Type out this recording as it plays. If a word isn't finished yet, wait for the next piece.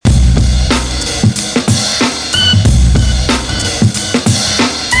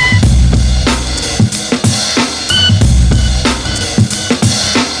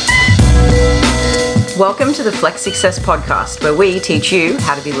Welcome to the Flex Success Podcast, where we teach you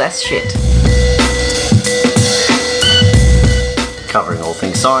how to be less shit. Covering all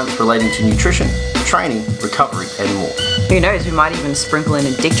things science relating to nutrition, training, recovery, and more. Who knows, we might even sprinkle in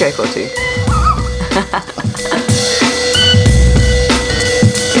a dick joke or two.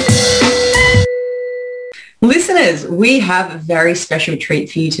 Listeners, we have a very special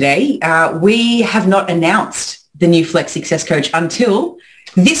treat for you today. We have not announced the new Flex Success Coach until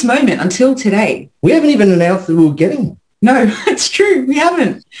this moment, until today. We haven't even announced that we were getting one. No, it's true. We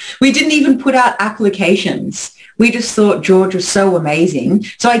haven't. We didn't even put out applications. We just thought George was so amazing.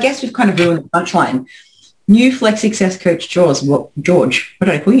 So I guess we've kind of ruined the punchline. New Flex Success Coach George. What did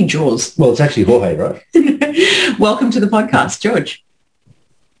I call you? Jaws. Well, it's actually Jorge, right? Welcome to the podcast, George.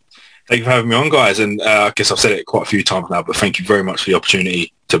 Thank you for having me on, guys. And I guess I've said it quite a few times now, but thank you very much for the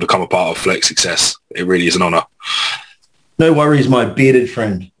opportunity to become a part of Flex Success. It really is an honour. No worries, my bearded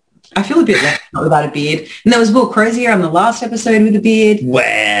friend. I feel a bit left without a beard. And there was Will Crozier on the last episode with a beard.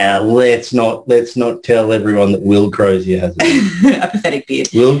 Well, let's not tell everyone that Will Crozier has a pathetic beard.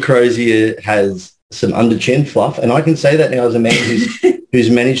 Will Crozier has some under-chin fluff, and I can say that now as a man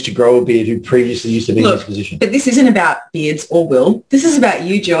who's managed to grow a beard who previously used to be in this position. But this isn't about beards or Will. This is about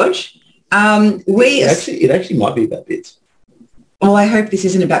you, George. It actually might be about beards. Well, I hope this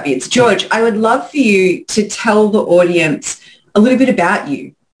isn't about beards. George, I would love for you to tell the audience a little bit about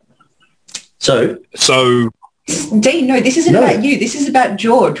you. So Dean, no, this isn't about you. This is about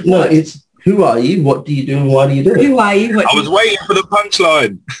George. No, it's who are you, what do you do, and why do you do it? Who are you? I was waiting for the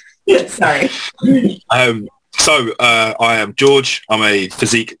punchline. Sorry. I am George. I'm a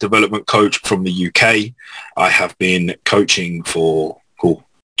physique development coach from the UK. I have been coaching for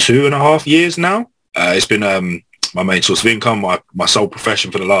 2.5 years now. It's been my main source of income, my sole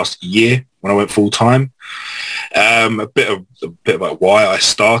profession for the last year when I went full time. A bit about why I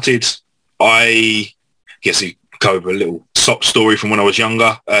started. I guess you cover a little sob story from when I was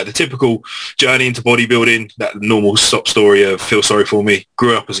younger. The typical journey into bodybuilding, that normal sob story of feel sorry for me.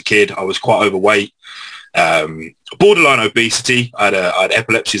 Grew up as a kid. I was quite overweight. Borderline obesity. I had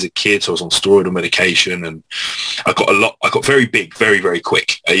epilepsy as a kid, so I was on steroidal medication, and I got very big, very, very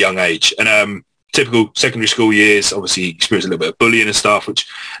quick at a young age. And typical secondary school years, obviously experienced a little bit of bullying and stuff, which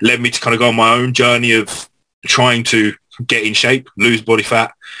led me to kind of go on my own journey of trying to get in shape, lose body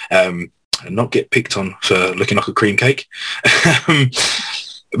fat, and not get picked on for looking like a cream cake.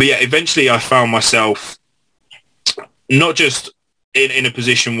 But yeah, eventually I found myself not just in a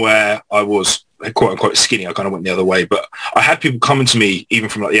position where I was quote unquote skinny. I kind of went the other way, but I had people coming to me even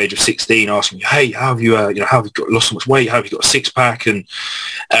from like the age of 16 asking me, hey, how have you lost so much weight? How have you got a six pack? And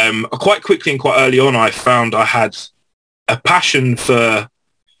quite quickly and quite early on, I found I had a passion for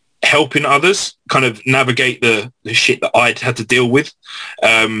helping others kind of navigate the shit that I'd had to deal with.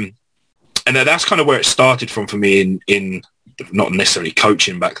 And that's kind of where it started from for me in not necessarily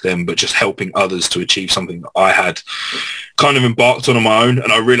coaching back then, but just helping others to achieve something that I had kind of embarked on my own.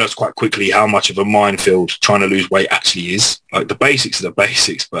 And I realized quite quickly how much of a minefield trying to lose weight actually is. Like the basics are the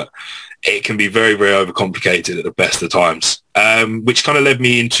basics, but it can be very, very overcomplicated at the best of times, which kind of led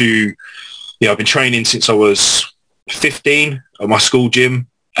me into, I've been training since I was 15 at my school gym.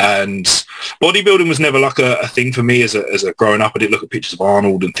 And bodybuilding was never like a thing for me as a growing up. I didn't look at pictures of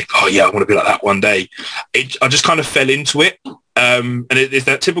Arnold and think, oh yeah, I want to be like that one day. I just kind of fell into it. And it's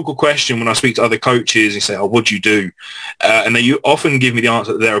that typical question when I speak to other coaches and say, oh, what do you do? And they often give me the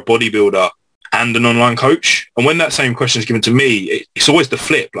answer that they're a bodybuilder and an online coach. And when that same question is given to me, it's always the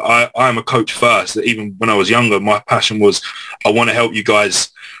flip. Like I am a coach first. Even when I was younger, my passion was, I want to help you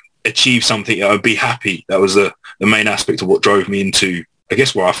guys achieve something and be happy. That was the main aspect of what drove me into, I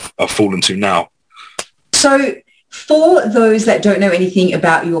guess, where I've fallen to now. So for those that don't know anything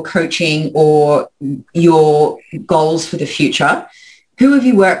about your coaching or your goals for the future, who have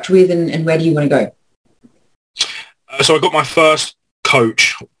you worked with and where do you want to go? So I got my first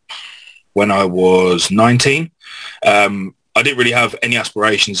coach when I was 19. I didn't really have any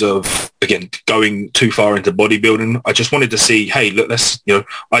aspirations of, again, going too far into bodybuilding. I just wanted to see, hey, look,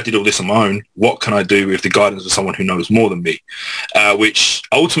 I did all this on my own. What can I do with the guidance of someone who knows more than me? Which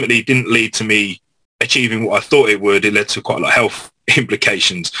ultimately didn't lead to me achieving what I thought it would. It led to quite a lot of health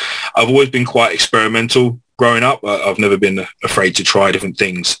implications. I've always been quite experimental growing up. I've never been afraid to try different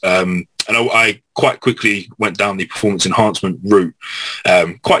things. And I quite quickly went down the performance enhancement route.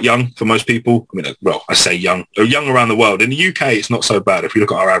 Quite young for most people. I mean, well, I say young. Young around the world. In the UK, it's not so bad. If you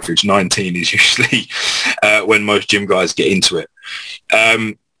look at our average, 19 is usually when most gym guys get into it.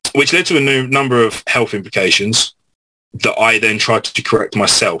 Which led to a number of health implications that I then tried to correct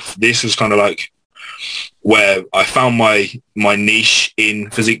myself. This was kind of like where I found my niche in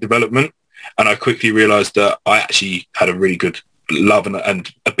physique development. And I quickly realized that I actually had a really good love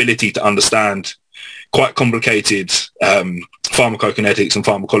and ability to understand quite complicated pharmacokinetics and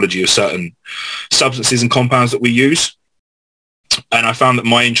pharmacology of certain substances and compounds that we use. And I found that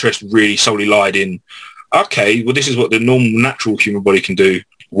my interest really solely lied in, okay, well, this is what the normal natural human body can do.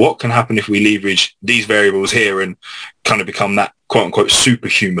 What can happen if we leverage these variables here and kind of become that quote unquote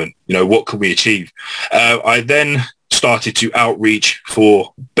superhuman? You know, what can we achieve? I then started to outreach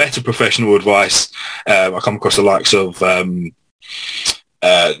for better professional advice. I come across the likes of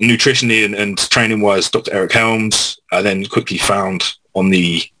nutritionally and training wise, Dr. Eric Helms. I then quickly found on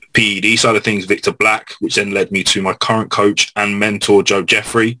the PED side of things, Victor Black, which then led me to my current coach and mentor, Joe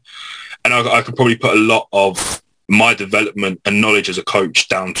Jeffrey. And I could probably put a lot of my development and knowledge as a coach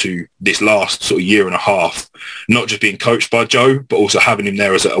down to this last sort of year and a half, not just being coached by Joe, but also having him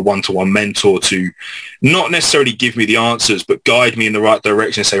there as a one-to-one mentor to not necessarily give me the answers, but guide me in the right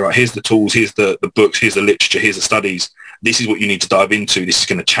direction and say, right, here's the tools, here's the books, here's the literature, here's the studies. This is what you need to dive into. This is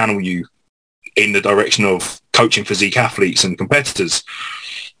going to channel you in the direction of coaching physique athletes and competitors.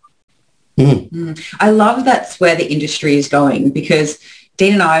 I love that's where the industry is going, because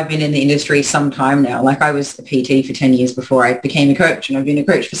Dean and I have been in the industry some time now. Like, I was a PT for 10 years before I became a coach, and I've been a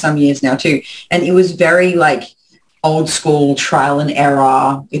coach for some years now too. And it was very like old school trial and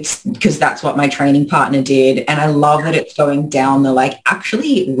error. It's because that's what my training partner did. And I love that it's going down the, like,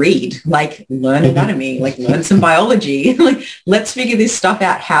 actually read, like learn anatomy, like learn some biology, like let's figure this stuff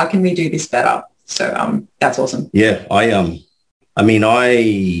out. How can we do this better? So that's awesome. Yeah. I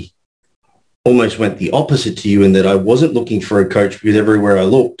almost went the opposite to you in that I wasn't looking for a coach, because everywhere I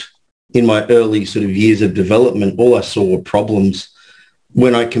looked in my early sort of years of development, all I saw were problems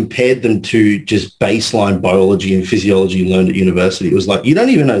when I compared them to just baseline biology and physiology learned at university. It was like, you don't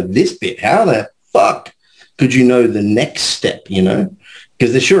even know this bit. How the fuck could you know the next step, you know?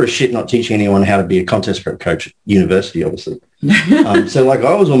 Because they're sure as shit not teaching anyone how to be a contest prep coach at university, obviously. So like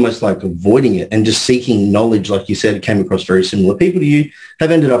I was almost like avoiding it and just seeking knowledge. Like you said, it came across very similar people to you, have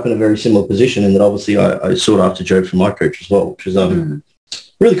ended up in a very similar position, and that obviously I sought after Joe for my coach as well, which is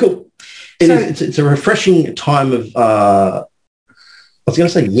really cool. It's a refreshing time of, I was going to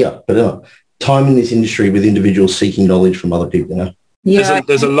say time in this industry with individuals seeking knowledge from other people now. Yeah.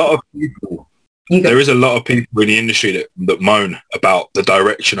 There's a lot of people. There is a lot of people in the industry that moan about the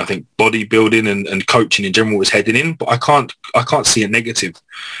direction I think bodybuilding and coaching in general is heading in, but I can't see a negative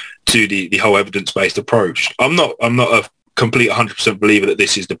to the whole evidence-based approach. I'm not a complete 100% believer that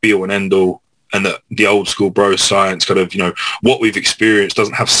this is the be all and end all, and that the old school bro science kind of, you know, what we've experienced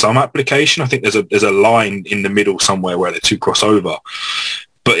doesn't have some application. I think there's a line in the middle somewhere where the two cross over.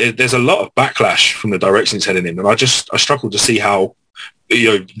 But there's a lot of backlash from the direction it's heading in, and I struggle to see how, you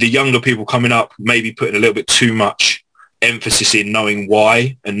know, the younger people coming up maybe putting a little bit too much emphasis in knowing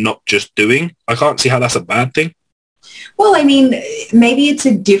why and not just doing. I can't see how that's a bad thing. Well, I mean, maybe it's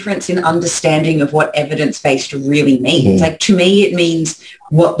a difference in understanding of what evidence-based really means. Like, to me, it means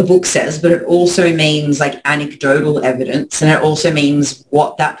what the book says, but it also means like anecdotal evidence, and it also means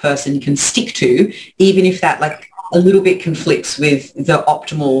what that person can stick to, even if that like a little bit conflicts with the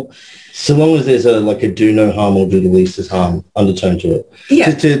optimal. So long as there's a do no harm or do the least as harm undertone to it.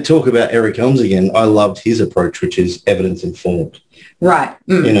 Yeah. To talk about Eric Helms again, I loved his approach, which is evidence-informed. Right.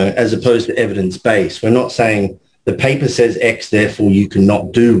 You know, as opposed to evidence-based. We're not saying the paper says X, therefore you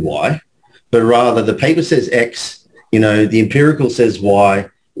cannot do Y, but rather the paper says X, you know, the empirical says Y.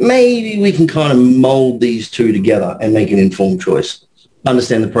 Maybe we can kind of mold these two together and make an informed choice.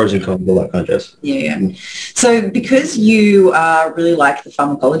 Understand the pros and cons, all that kind of jazz. Yeah. So because you really like the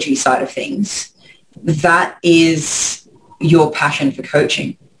pharmacology side of things, that is your passion for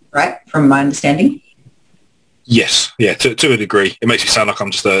coaching, right? From my understanding. Yes. Yeah. To a degree. It makes me sound like I'm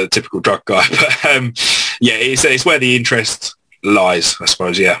just a typical drug guy, but yeah, it's where the interest lies, I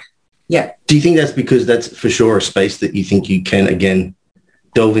suppose. Yeah. Yeah. Do you think that's because that's for sure a space that you think you can, again,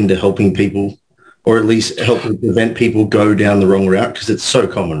 delve into helping people, or at least help prevent people go down the wrong route? Because it's so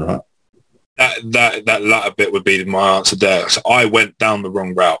common, right? That latter bit would be my answer there. So I went down the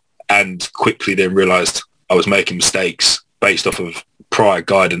wrong route and quickly then realised I was making mistakes based off of prior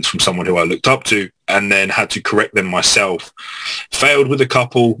guidance from someone who I looked up to, and then had to correct them myself. Failed with a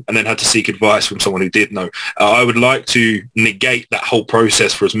couple, and then had to seek advice from someone who did know. I would like to negate that whole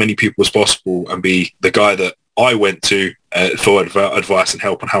process for as many people as possible and be the guy that I went to for advice and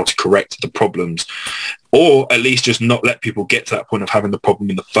help on how to correct the problems, or at least just not let people get to that point of having the problem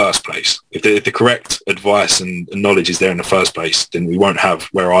in the first place. If the correct advice and knowledge is there in the first place, then we won't have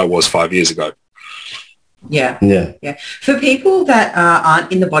where I was 5 years ago. Yeah. For people that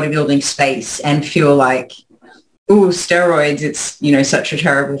aren't in the bodybuilding space and feel like oh, steroids, it's, such a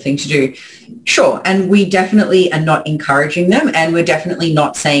terrible thing to do. Sure. And we definitely are not encouraging them. And we're definitely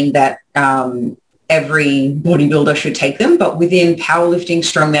not saying that every bodybuilder should take them. But within powerlifting,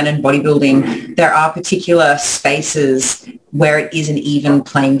 strongman and bodybuilding, there are particular spaces where it is an even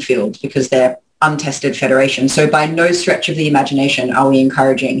playing field because they're untested federations. So by no stretch of the imagination are we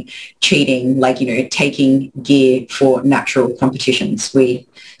encouraging cheating, like, taking gear for natural competitions. We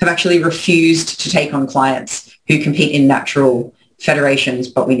have actually refused to take on clients who compete in natural federations,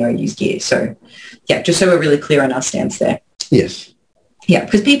 but we know use gear. So yeah, just so we're really clear on our stance there. Yes. Yeah,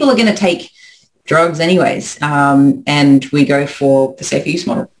 because people are going to take drugs anyways, and we go for the safe use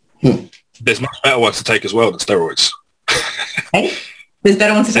model. There's much better ones to take as well than steroids. Hey? There's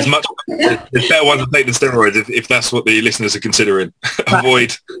better ones to take. There's better ones to take than steroids if that's what the listeners are considering.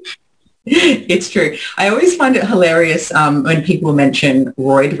 Avoid. It's true. I always find it hilarious when people mention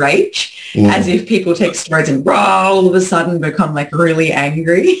roid rage, as if people take steroids and all of a sudden become like really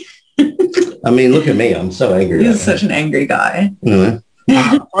angry. I mean, look at me. I'm so angry. You're such an angry guy.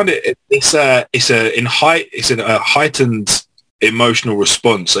 I find it's a heightened emotional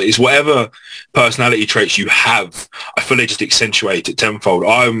response. It's whatever personality traits you have, I feel they just accentuate it tenfold.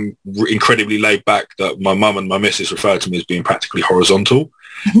 I'm incredibly laid back that my mum and my missus refer to me as being practically horizontal.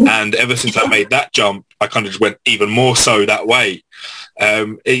 And ever since I made that jump, I kind of just went even more so that way.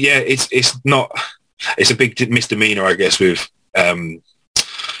 It's a big misdemeanor, I guess, with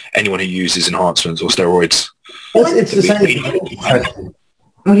anyone who uses enhancements or steroids. It's the same.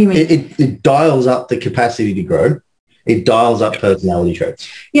 What do you mean? It dials up the capacity to grow. It dials up personality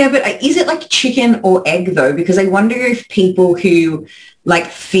traits. Yeah, but is it like chicken or egg though? Because I wonder if people who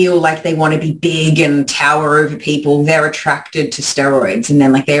feel like they want to be big and tower over people, they're attracted to steroids, and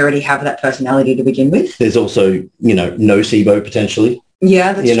then they already have that personality to begin with. There's also, nocebo potentially.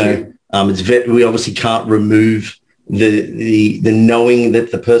 Yeah, that's true. We obviously can't remove the knowing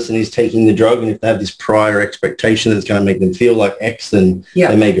that the person is taking the drug, and if they have this prior expectation that it's going to make them feel like X, then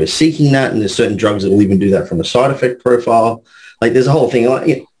they may go seeking that. And there's certain drugs that will even do that from a side effect profile. There's a whole thing.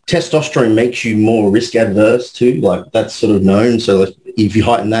 Testosterone makes you more risk adverse too. That's sort of known. So if you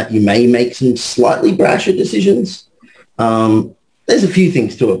heighten that, you may make some slightly brasher decisions. There's a few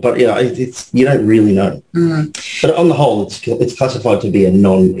things to it, but it's you don't really know. But on the whole, it's classified to be a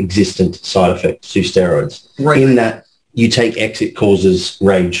non-existent side effect to steroids. Right. In that you take X, it causes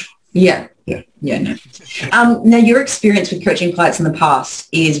rage. Yeah. No. Now, your experience with coaching clients in the past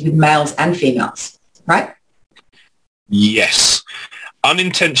is with males and females, right? Yes.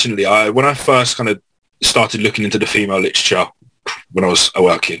 Unintentionally, when I first kind of started looking into the female literature, when I was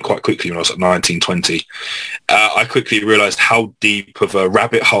working quite quickly, when I was at 19, 20, I quickly realized how deep of a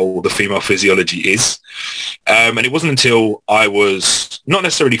rabbit hole the female physiology is. And it wasn't until I was not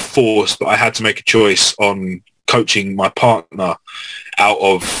necessarily forced, but I had to make a choice on coaching my partner out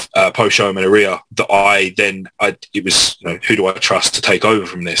of post-show amenorrhea that it was, who do I trust to take over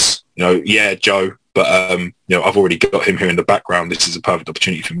from this? Joe. But, I've already got him here in the background. This is a perfect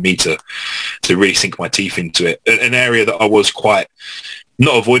opportunity for me to really sink my teeth into it. An area that I was quite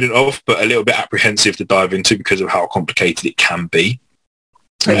not avoidant of, but a little bit apprehensive to dive into because of how complicated it can be.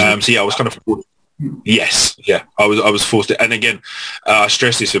 I was kind of forced. Yes. Yeah. I was forced to, and again, I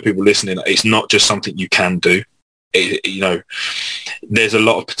stress this for people listening. It's not just something you can do. There's a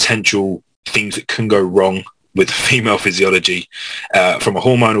lot of potential things that can go wrong with female physiology from a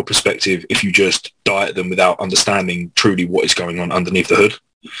hormonal perspective if you just diet them without understanding truly what is going on underneath the hood.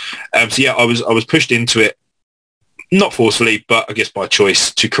 I was pushed into it, not forcefully, but I guess by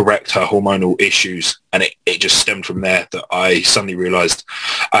choice, to correct her hormonal issues. And it just stemmed from there that I suddenly realized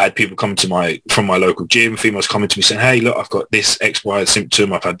I had people come to from my local gym, females coming to me saying, hey, look, I've got this XY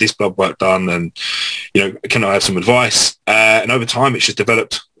symptom. I've had this blood work done and, can I have some advice? And over time, it's just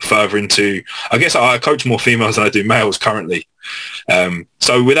developed further into, I guess I coach more females than I do males currently.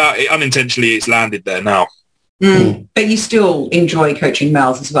 So without it, unintentionally, it's landed there now. But you still enjoy coaching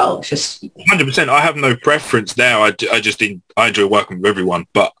males as well. It's just 100%. I have no preference there. I enjoy working with everyone,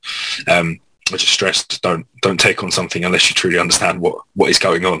 but I just stressed don't take on something unless you truly understand what is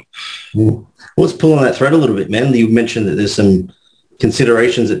going on. Let's pull on that thread a little bit, man. You mentioned that there's some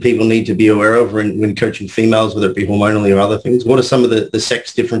considerations that people need to be aware of when coaching females, whether it be hormonally or other things. What are some of the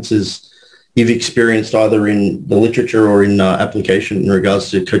sex differences you've experienced either in the literature or in application in regards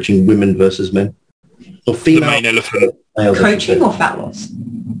to coaching women versus men? Or female? The main elephant. Coaching or fat loss?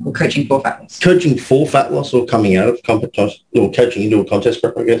 Or coaching for fat loss? Coaching for fat loss or coming out of competition, or coaching into a contest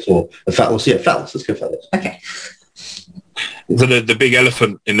prep, I guess, or a fat loss. Yeah, fat loss. Let's go fat loss. Okay. So the big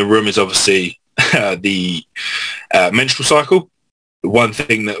elephant in the room is obviously the menstrual cycle. one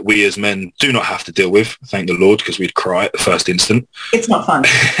thing that we as men do not have to deal with, thank the Lord, because we'd cry at the first instant. It's not fun.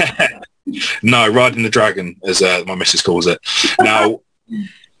 No, riding the dragon, as my missus calls it. Now,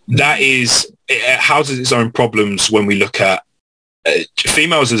 it houses its own problems when we look at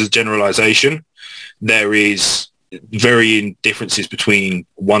females as a generalization. There is varying differences between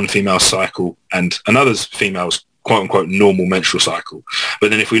one female cycle and another's female's quote unquote normal menstrual cycle. But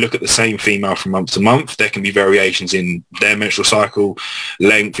then if we look at the same female from month to month, there can be variations in their menstrual cycle,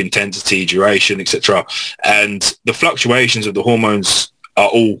 length, intensity, duration, etc. And the fluctuations of the hormones are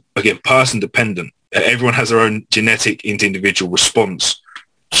all, again, person dependent. Everyone has their own genetic individual response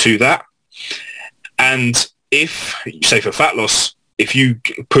to that. And if, say for fat loss, if you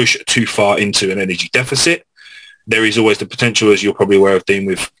push too far into an energy deficit, there is always the potential, as you're probably aware of dealing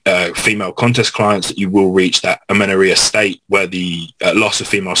with female contest clients, that you will reach that amenorrhea state where the loss of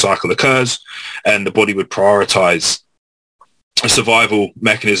female cycle occurs and the body would prioritize survival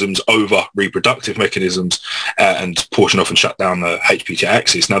mechanisms over reproductive mechanisms and portion off and shut down the HPTA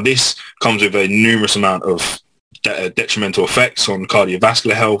axis. Now, this comes with a numerous amount of detrimental effects on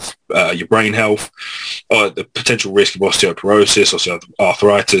cardiovascular health, your brain health, or the potential risk of osteoporosis,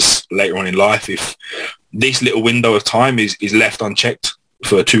 osteoarthritis later on in life if this little window of time is left unchecked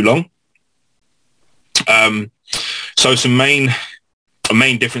for too long. So some main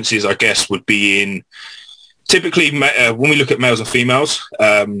differences, I guess, would be in typically when we look at males and females,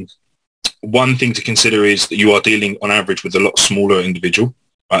 one thing to consider is that you are dealing on average with a lot smaller individual.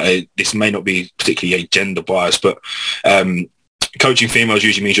 This may not be particularly a gender bias, but coaching females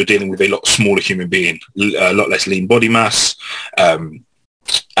usually means you're dealing with a lot smaller human being, a lot less lean body mass,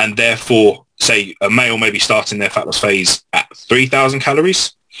 and therefore, say a male may be starting their fat loss phase at 3,000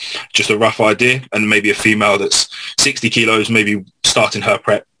 calories, just a rough idea, and maybe a female that's 60 kilos, maybe starting her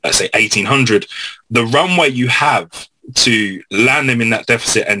prep at, say, 1,800. The runway you have to land them in that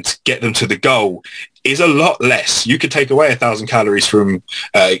deficit and to get them to the goal is a lot less. You could take away 1,000 calories from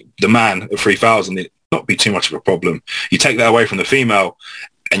the man at 3,000. It not be too much of a problem. You take that away from the female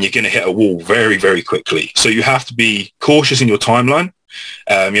and you're going to hit a wall very, very quickly. So you have to be cautious in your timeline.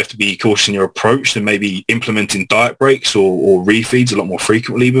 You have to be cautious in your approach and maybe implementing diet breaks or refeeds a lot more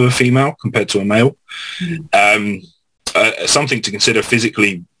frequently with a female compared to a male. Something to consider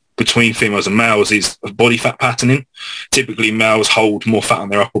physically between females and males is body fat patterning. Typically, males hold more fat on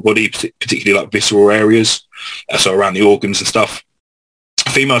their upper body, particularly like visceral areas, so around the organs and stuff.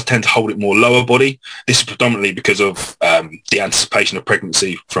 Females tend to hold it more lower body. This is predominantly because of the anticipation of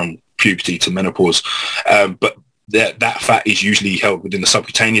pregnancy from puberty to menopause. But that fat is usually held within the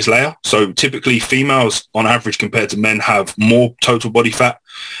subcutaneous layer. So typically females on average compared to men have more total body fat.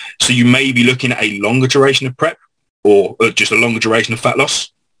 So you may be looking at a longer duration of prep or just a longer duration of fat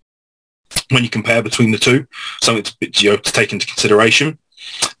loss when you compare between the two, something to take into consideration.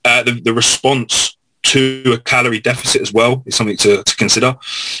 The response to a calorie deficit as well is something to consider.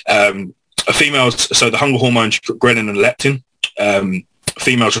 Females, so the hunger hormones, ghrelin and leptin,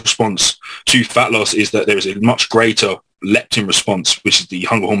 females' response to fat loss is that there is a much greater leptin response, which is the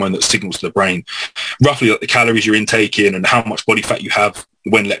hunger hormone that signals to the brain roughly like the calories you're intaking and how much body fat you have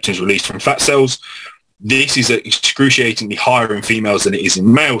when leptin is released from fat cells. This is excruciatingly higher in females than it is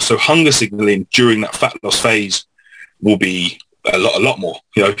in males. So hunger signaling during that fat loss phase will be a lot more,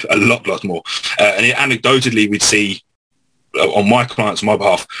 a lot more. And anecdotally, we'd see on my clients, on my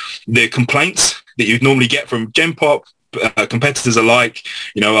behalf, the complaints that you'd normally get from Gen Pop, competitors alike,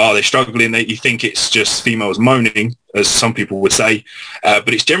 they're struggling. You think it's just females moaning, as some people would say,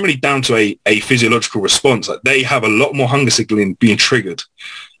 but it's generally down to a physiological response. Like they have a lot more hunger signaling being triggered,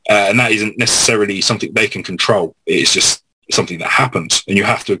 and that isn't necessarily something they can control. It's just something that happens, and you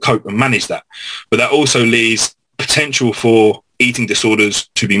have to cope and manage that. But that also leaves potential for eating disorders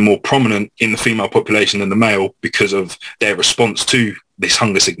to be more prominent in the female population than the male because of their response to this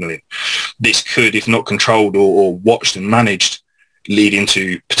hunger signaling. This could, if not controlled or watched and managed, lead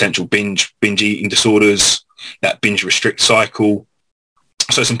into potential binge eating disorders, that binge restrict cycle.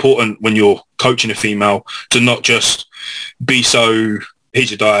 So it's important when you're coaching a female to not just be so, here's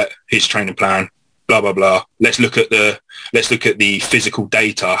your diet, here's your training plan, blah, blah, blah. Let's look at the physical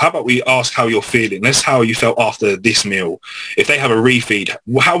data. How about we ask how you're feeling? Let's how you felt after this meal. If they have a refeed,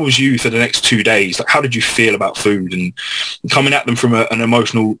 how was you for the next 2 days? Like, how did you feel about food? And coming at them from an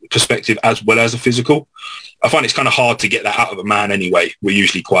emotional perspective as well as a physical. I find it's kind of hard to get that out of a man anyway. We're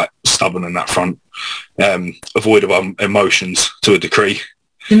usually quite stubborn on that front, avoid of our emotions to a degree.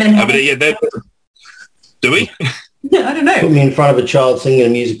 Do we? Yeah, I don't know. Put me in front of a child singing a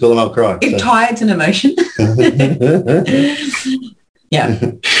musical and I'll cry. If tired's an emotion. Yeah.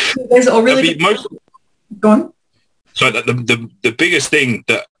 There's already... Go on. So the biggest thing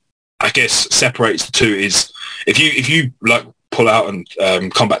that I guess separates the two is if you like pull out and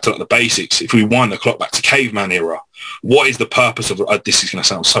come back to like the basics. If we wind the clock back to caveman era, what is the purpose of this is going to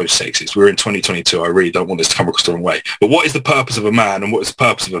sound so sexist. We're in 2022. I really don't want this to come across the wrong way. But what is the purpose of a man and what is the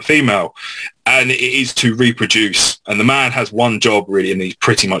purpose of a female? And it is to reproduce. And the man has one job really, and he's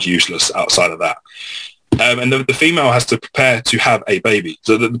pretty much useless outside of that. And the female has to prepare to have a baby.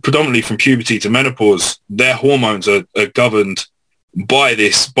 So predominantly from puberty to menopause, their hormones are governed by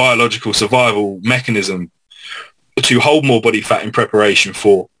this biological survival mechanism to hold more body fat in preparation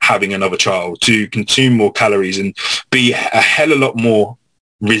for having another child, to consume more calories and be a hell of a lot more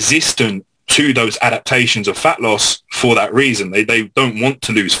resistant to those adaptations of fat loss for that reason. They don't want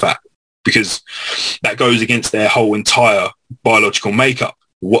to lose fat because that goes against their whole entire biological makeup,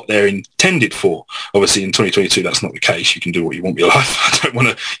 what they're intended for. Obviously, in 2022, that's not the case. You can do what you want with your life. I don't want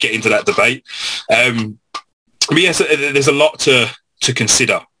to get into that debate. But yes, there's a lot to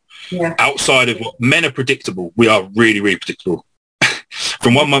consider. Yeah. Outside of what men are predictable, we are really, really predictable.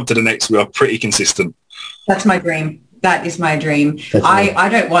 From 1 month to the next, we are pretty consistent. That's my dream. That is my dream. I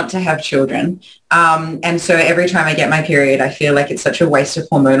don't want to have children. And so every time I get my period, I feel like it's such a waste of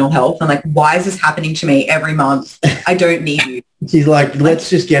hormonal health. I'm like, why is this happening to me every month? I don't need you. She's like, let's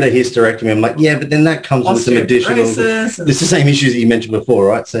just get a hysterectomy. I'm like, yeah, but then that comes with some additional... It's the same issues that you mentioned before,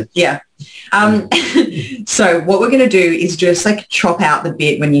 right? So yeah. So what we're going to do is just like chop out the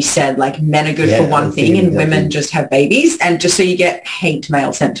bit when you said like men are good for one thing and women just have babies, and just so you get hate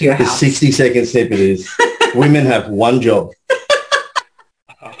mail sent to your house. The 60-second snippet is women have one job.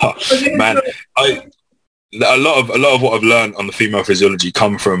 Man, a lot of what I've learned on the female physiology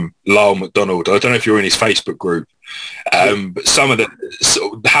come from Lyle McDonald. I don't know if you're in his Facebook group, but some of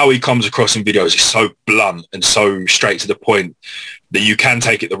how he comes across in videos is so blunt and so straight to the point that you can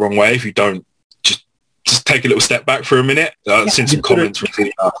take it the wrong way if you don't just take a little step back for a minute. I've seen some comments from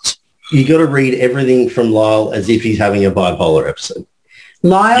females. You got to read everything from Lyle as if he's having a bipolar episode.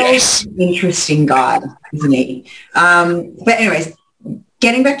 Lyle's an interesting guy, isn't he? But anyways,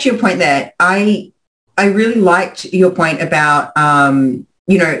 getting back to your point there, I really liked your point about,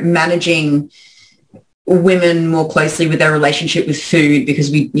 managing women more closely with their relationship with food,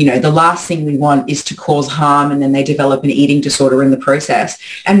 because the last thing we want is to cause harm and then they develop an eating disorder in the process.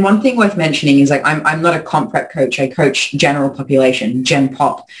 And one thing worth mentioning is like, I'm not a comp prep coach. I coach general population, Gen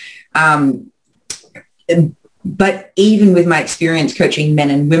Pop. But even with my experience coaching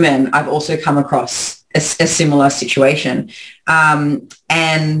men and women, I've also come across a similar situation. And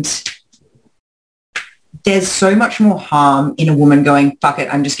there's so much more harm in a woman going, fuck it,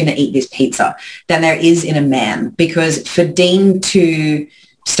 I'm just going to eat this pizza, than there is in a man. Because for Dean to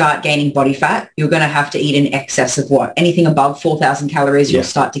start gaining body fat, you're going to have to eat in excess of what? Anything above 4,000 calories, you'll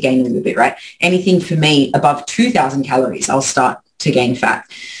start to gain a little bit, right? Anything for me above 2,000 calories, I'll start to gain fat.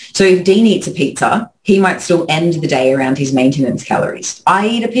 So if Dean eats a pizza, he might still end the day around his maintenance calories. I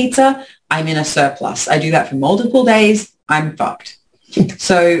eat a pizza, I'm in a surplus. I do that for multiple days, I'm fucked.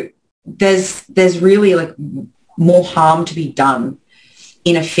 So there's really like more harm to be done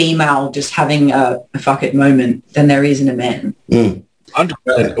in a female just having a fuck it moment than there is in a man. 100%.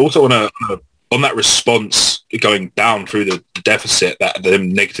 Also on that response going down through the deficit, that the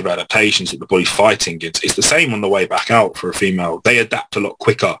negative adaptations that the body's fighting against, it's the same on the way back out for a female. They adapt a lot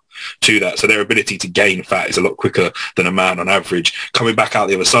quicker to that. So their ability to gain fat is a lot quicker than a man on average coming back out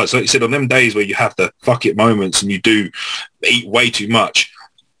the other side. So like you said, on them days where you have the fuck it moments and you do eat way too much,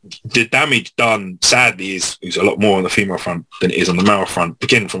 the damage done sadly is a lot more on the female front than it is on the male front,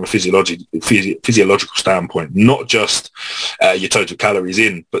 again from a physiological standpoint, not just your total calories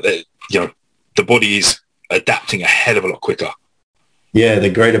in, but the body is adapting a hell of a lot quicker. Yeah,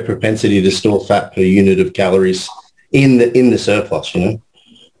 the greater propensity to store fat per unit of calories in the surplus,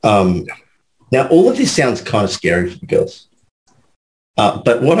 Now all of this sounds kind of scary for the girls,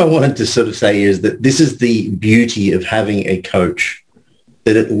 but what I wanted to sort of say is that this is the beauty of having a coach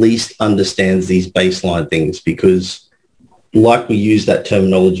that at least understands these baseline things, because like we used that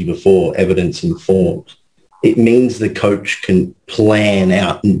terminology before, evidence informed, it means the coach can plan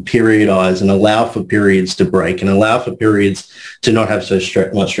out and periodize and allow for periods to break and allow for periods to not have so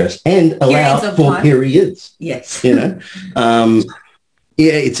much stress and allow for periods. Yes. It's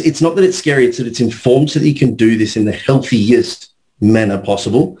not that it's scary, it's that it's informed so that you can do this in the healthiest manner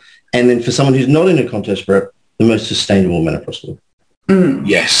possible. And then for someone who's not in a contest prep, the most sustainable manner possible.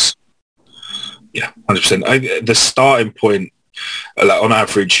 Yes. Yeah, 100%. The starting point, like on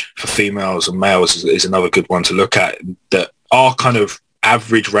average for females and males, is another good one to look at. That our kind of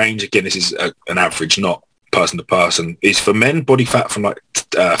average range, again, this is an average, not person to person, is for men body fat from like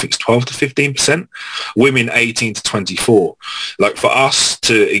I think it's 12 to 15%, women 18 to 24. Like for us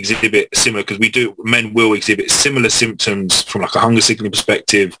to exhibit similar, because men will exhibit similar symptoms from like a hunger signaling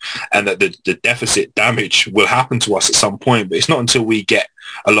perspective, and that the deficit damage will happen to us at some point, but it's not until we get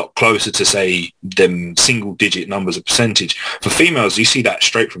a lot closer to, say, them single digit numbers of percentage. For females, you see that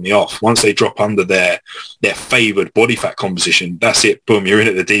straight from the off. Once they drop under their favoured body fat composition, that's it. Boom, you're in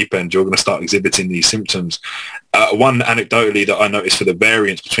at the deep end. You're going to start exhibiting these symptoms. One anecdotally that I noticed for the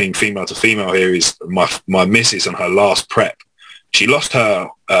variance between female to female here is my missus on her last prep. She lost her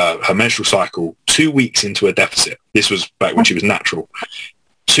menstrual cycle 2 weeks into a deficit. This was back when she was natural.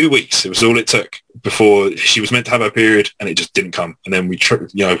 2 weeks, it was all it took before she was meant to have her period, and it just didn't come. And then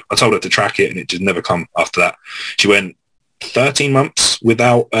I told her to track it, and it just never come after that. She went 13 months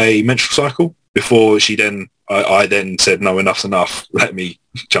without a menstrual cycle before I then said, no, enough's enough. Let me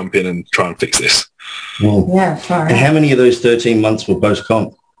jump in and try and fix this. Well, yeah, far and out. how many of those 13 months were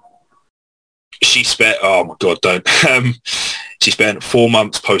post-comp? She spent, oh my God, don't. She spent 4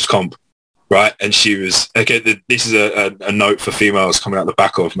 months post-comp. Right, and she was okay. This is a note for females coming out the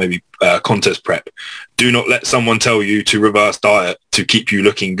back of maybe contest prep. Do not let someone tell you to reverse diet to keep you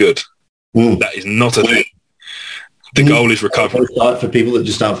looking good. That is not a thing. The goal is recovery. Diet for people that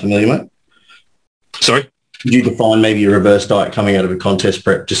just aren't familiar, mate. Sorry? Could you define maybe a reverse diet coming out of a contest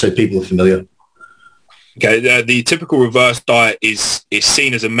prep, just so people are familiar? Okay, the typical reverse diet is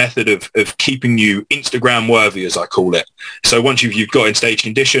seen as a method of keeping you Instagram worthy, as I call it. So once you've got in stage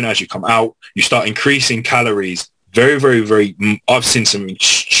condition, as you come out, you start increasing calories very, very, very. I've seen some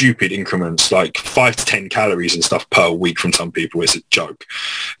stupid increments, like 5 to 10 calories and stuff per week from some people. It's a joke.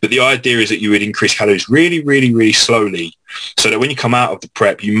 But the idea is that you would increase calories really, really, really slowly, so that when you come out of the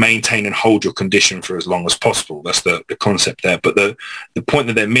prep, you maintain and hold your condition for as long as possible. That's the concept there. But the point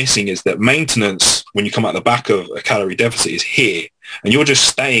that they're missing is that maintenance, when you come out the back of a calorie deficit, is here. And you're just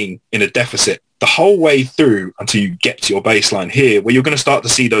staying in a deficit the whole way through until you get to your baseline here, where you're going to start to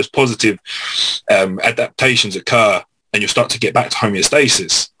see those positive adaptations occur, and you'll start to get back to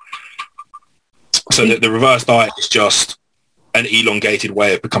homeostasis. So that the reverse diet is just an elongated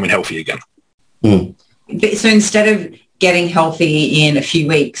way of becoming healthy again. So instead of getting healthy in a few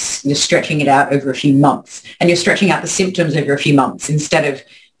weeks, you're stretching it out over a few months, and you're stretching out the symptoms over a few months instead of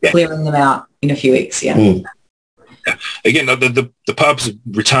clearing them out in a few weeks. Yeah. Again, the purpose of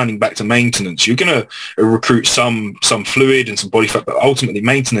returning back to maintenance, you're going to recruit some fluid and some body fat, but ultimately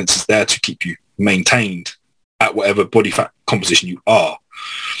maintenance is there to keep you maintained at whatever body fat composition you are.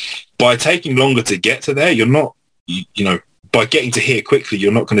 By taking longer to get to there, you're not, by getting to here quickly,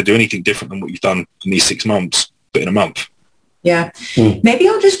 you're not going to do anything different than what you've done in these 6 months, but in a month. Yeah. Maybe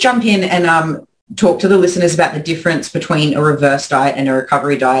I'll just jump in and talk to the listeners about the difference between a reverse diet and a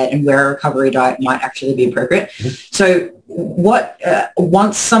recovery diet, and where a recovery diet might actually be appropriate. So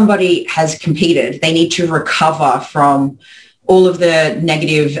once somebody has competed, they need to recover from all of the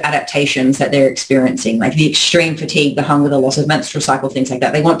negative adaptations that they're experiencing, like the extreme fatigue, the hunger, the loss of menstrual cycle, things like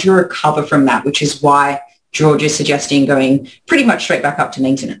that. They want to recover from that, which is why George is suggesting going pretty much straight back up to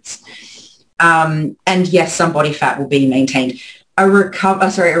maintenance. And yes, some body fat will be maintained. A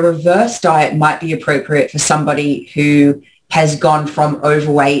reverse diet might be appropriate for somebody who has gone from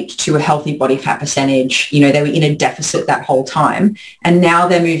overweight to a healthy body fat percentage. They were in a deficit that whole time, and now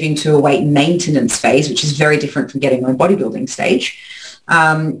they're moving to a weight maintenance phase, which is very different from getting on a bodybuilding stage.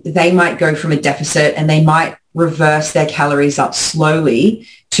 They might go from a deficit, and they might reverse their calories up slowly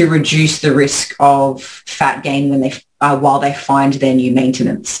to reduce the risk of fat gain when while they find their new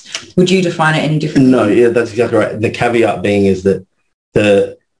maintenance. Would you define it any differently? No, yeah, that's exactly right. The caveat being is that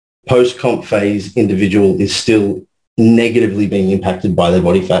the post-comp phase individual is still negatively being impacted by their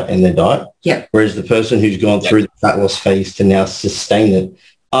body fat and their diet. Yeah. Whereas the person who's gone through the fat loss phase to now sustain it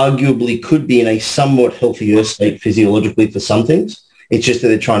arguably could be in a somewhat healthier state physiologically for some things. It's just that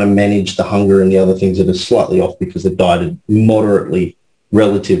they're trying to manage the hunger and the other things that are slightly off because they've dieted moderately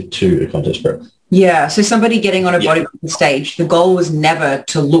relative to a contest prep. Yeah. So somebody getting on a bodybuilding stage, the goal was never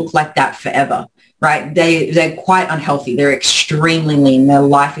to look like that forever, right? They're quite unhealthy. They're extremely lean. Their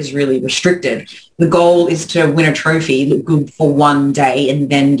life is really restricted. The goal is to win a trophy, look good for one day, and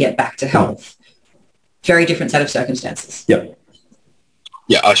then get back to health. Very different set of circumstances. Yep.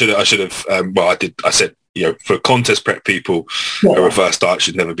 Yeah, I should have. I did. I said, for contest prep people, a reverse diet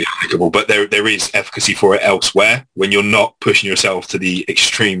should never be applicable. But there is efficacy for it elsewhere when you're not pushing yourself to the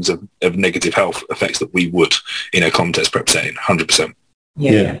extremes of negative health effects that we would in a contest prep setting. 100%.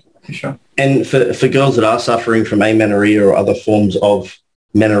 Yeah, for sure. And for girls that are suffering from amenorrhea or other forms of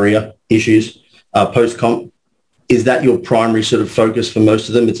menorrhea issues, post-comp is that your primary sort of focus for most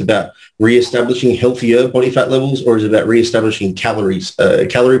of them? It's about re-establishing healthier body fat levels, or is it about re-establishing calorie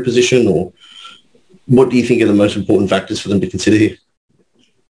position, or what do you think are the most important factors for them to consider here?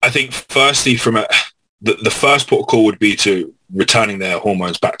 I think firstly, the first port of call would be to returning their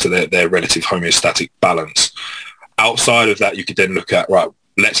hormones back to their relative homeostatic balance. Outside of that, you could then look at, right,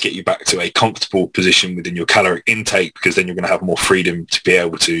 let's get you back to a comfortable position within your caloric intake, because then you're going to have more freedom to be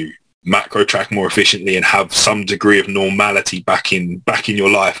able to macro track more efficiently and have some degree of normality back in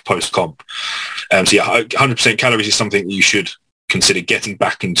your life post comp. So yeah, 100% calories is something that you should consider getting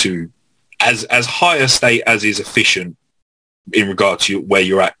back into as high a state as is efficient in regard to where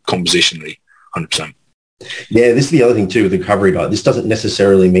you're at compositionally. 100%. Yeah, this is the other thing too with the recovery diet. This doesn't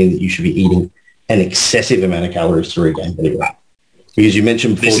necessarily mean that you should be eating an excessive amount of calories to regain body weight, because you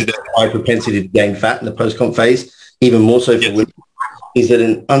mentioned before the high propensity to gain fat in the post-comp phase, even more so for women, is that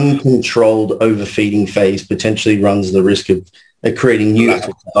an uncontrolled overfeeding phase potentially runs the risk of creating new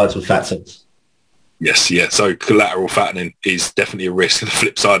types of fat cells. Yes, yeah. So collateral fattening is definitely a risk. The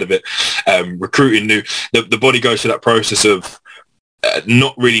flip side of it, recruiting the body goes through that process of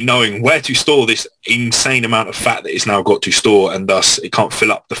not really knowing where to store this insane amount of fat that it's now got to store, and thus it can't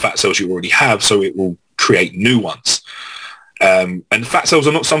fill up the fat cells you already have, so it will create new ones. And fat cells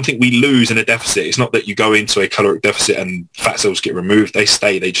are not something we lose in a deficit. It's not that you go into a caloric deficit and fat cells get removed. They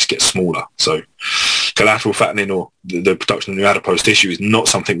stay, they just get smaller. So collateral fattening or the production of new adipose tissue is not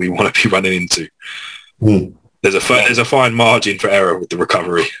something we want to be running into. There's a fine margin for error with the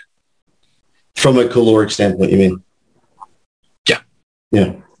recovery. From a caloric standpoint, you mean?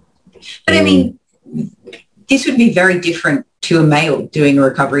 Yeah. But I mean, this would be very different to a male doing a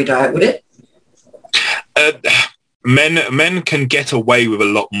recovery diet, would it? Men can get away with a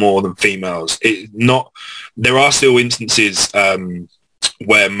lot more than females. There are still instances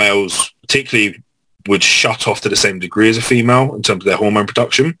where males particularly would shut off to the same degree as a female in terms of their hormone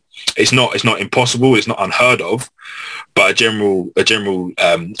production. It's not impossible. It's not unheard of, but a general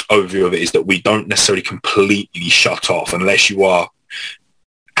overview of it is that we don't necessarily completely shut off unless you are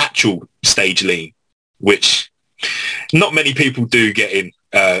actual stage lean, which not many people do get in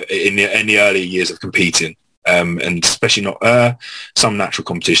the early years of competing. And especially not some natural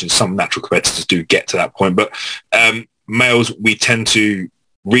competitions, some natural competitors do get to that point. But males, we tend to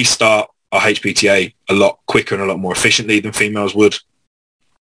restart our HPTA a lot quicker and a lot more efficiently than females would.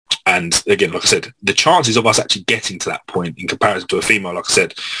 And again, like I said, the chances of us actually getting to that point in comparison to a female, like I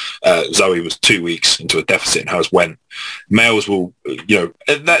said, Zoe was 2 weeks into a deficit and hers went. Males will,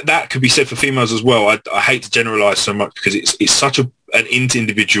 that could be said for females as well. I hate to generalize so much because it's such an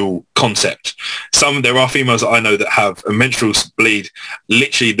individual concept. There are females that I know that have a menstrual bleed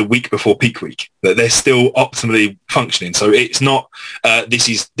literally the week before peak week, that they're still optimally functioning. So it's not, this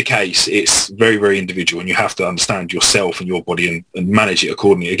is the case. It's very, very individual, and you have to understand yourself and your body and manage it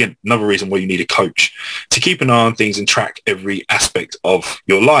accordingly. Again, another reason why you need a coach to keep an eye on things and track every aspect of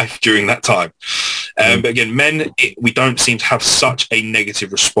your life during that time. But again, men, we don't seem to have such a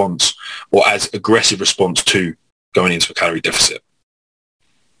negative response or as aggressive response to going into a calorie deficit.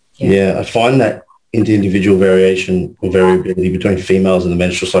 Yeah, I find that individual variation or variability between females and the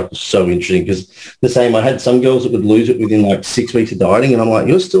menstrual cycle so interesting, because the same, I had some girls that would lose it within like 6 weeks of dieting, and I'm like,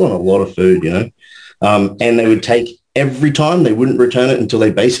 you're still on a lot of food, and they would take every time, they wouldn't return it until they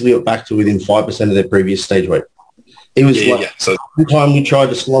basically got back to within 5% of their previous stage weight. It was So every time we tried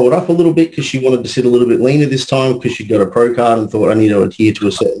to slow it up a little bit because she wanted to sit a little bit leaner this time because she got a pro card and thought I need to adhere to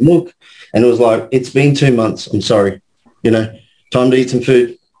a certain look. And it was like, it's been 2 months. I'm sorry. Time to eat some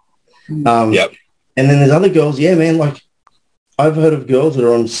food. And then there's other girls. Yeah, man, like I've heard of girls that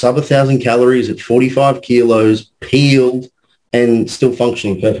are on sub 1,000 calories at 45 kilos, peeled and still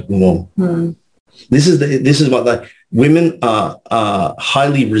functioning perfectly normal. This is what women are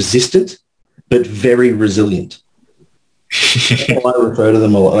highly resistant, but very resilient. I refer to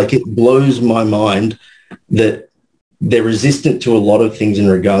them a lot. Like, it blows my mind that they're resistant to a lot of things in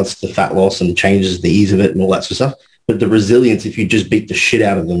regards to fat loss and changes, the ease of it and all that sort of stuff. But the resilience, if you just beat the shit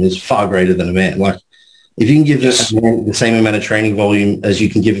out of them, is far greater than a man. Like, if you can give a man the same amount of training volume as you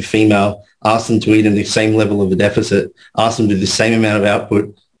can give a female, ask them to eat in the same level of a deficit, ask them to do the same amount of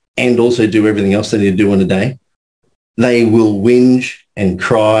output, and also do everything else they need to do in a day, they will whinge and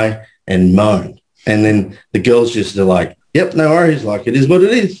cry and moan. And then the girls just are like, yep, no worries, like, it is what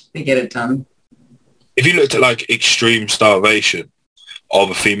it is. They get it done. If you looked at like extreme starvation of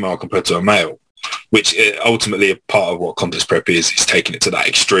a female compared to a male, which ultimately a part of what contest prep is taking it to that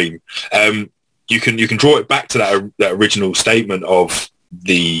extreme. You can draw it back to that original statement of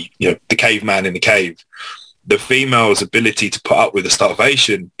the caveman in the cave. the female's ability to put up with the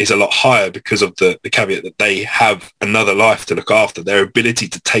starvation is a lot higher because of the caveat that they have another life to look after. Their ability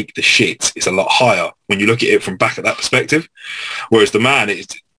to take the shit is a lot higher when you look at it from back at that perspective. Whereas the man,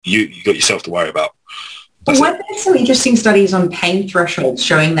 you got yourself to worry about. Weren't there some interesting studies on pain thresholds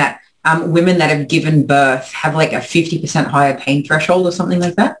showing that women that have given birth have like a 50% higher pain threshold or something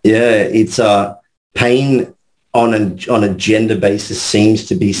like that? Yeah, it's pain on a gender basis seems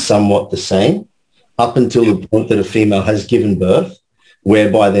to be somewhat the same up until the point that a female has given birth,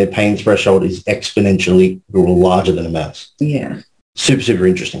 whereby their pain threshold is exponentially larger than a male's. Yeah. Super, super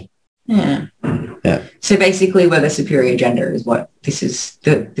interesting. Yeah. Yeah. So basically we're the superior gender is what this is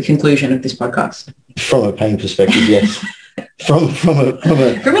the conclusion of this podcast. From a pain perspective, yes. From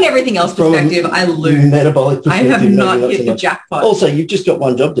an everything else perspective, I lose. Metabolic perspective, I have not hit the jackpot. Also, you've just got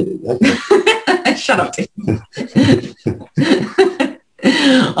one job to do. Okay? Shut up, Tim.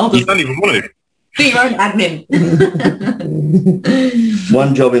 You don't even want to. Do your own admin.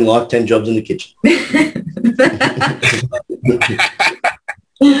 One job in life, 10 jobs in the kitchen.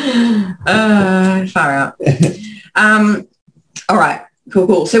 Far out. All right,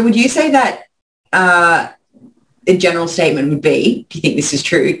 cool. So would you say that the general statement would be, do you think this is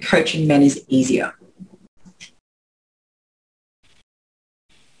true, coaching men is easier?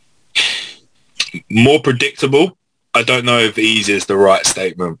 More predictable. I don't know if easy is the right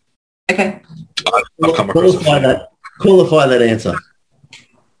statement. Okay. I've come across qualify that answer.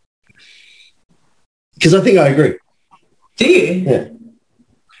 Because I think I agree. Do you? Yeah.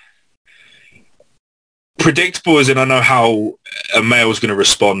 Predictable as in I know how a male is going to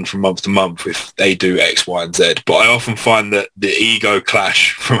respond from month to month if they do X, Y, and Z. But I often find that the ego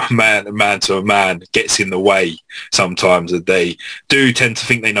clash from a man to a man gets in the way sometimes, that they do tend to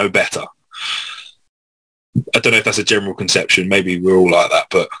think they know better. I don't know if that's a general conception. Maybe we're all like that,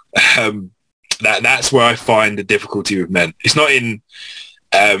 but that's where I find the difficulty with men. It's not in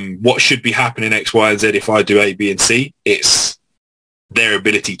what should be happening X, Y, and Z if I do A, B, and C. It's their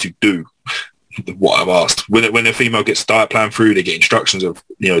ability to do what I've asked. When a female gets a diet plan through, they get instructions of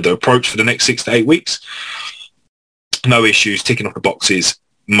the approach for the next 6 to 8 weeks. No issues, ticking off the boxes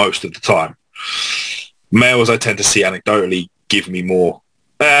most of the time. Males, I tend to see anecdotally give me more.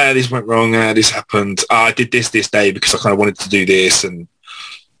 This went wrong. This happened. I did this day because I kind of wanted to do this. And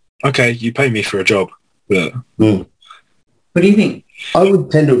okay, you pay me for a job. But what do you think? I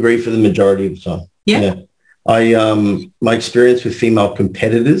would tend to agree for the majority of the time. Yeah. My experience with female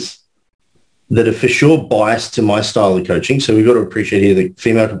competitors that are for sure biased to my style of coaching. So we've got to appreciate here the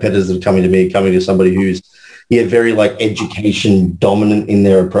female competitors that are coming to me, coming to somebody who's very education dominant in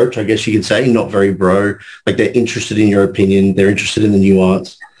their approach, I guess you could say, not very bro. Like they're interested in your opinion. They're interested in the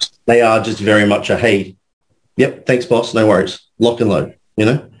nuance. They are just very much a, hey, yep, thanks boss, no worries. Lock and load,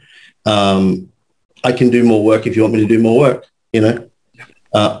 I can do more work if you want me to do more work,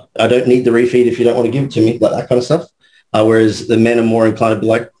 I don't need the refeed if you don't want to give it to me, like that kind of stuff. Whereas the men are more inclined to be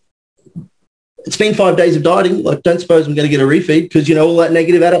like, it's been 5 days of dieting. Like, don't suppose I'm going to get a refeed because, all that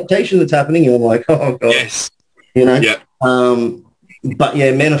negative adaptation that's happening. And I'm like, oh, God. Yes. Yeah. But,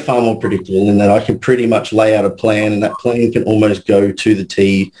 yeah, men are far more predictable in that I can pretty much lay out a plan and that plan can almost go to the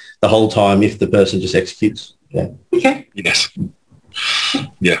T the whole time if the person just executes. Yeah. Okay. Yes.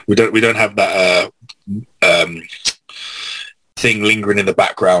 Yeah. We don't have that thing lingering in the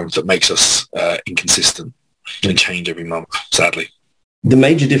background that makes us inconsistent and change every month, sadly. The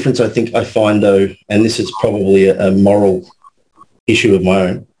major difference I think I find, though, and this is probably a moral issue of my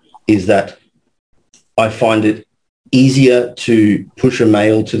own, is that I find it easier to push a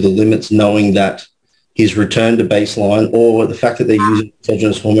male to the limits knowing that his return to baseline or the fact that they're using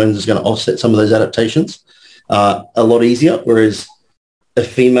exogenous hormones is going to offset some of those adaptations a lot easier. Whereas a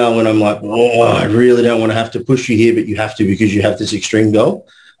female, when I'm like, oh, I really don't want to have to push you here, but you have to because you have this extreme goal,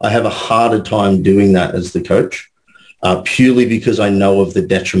 I have a harder time doing that as the coach. Purely because I know of the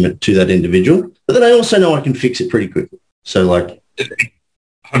detriment to that individual. But then I also know I can fix it pretty quickly. So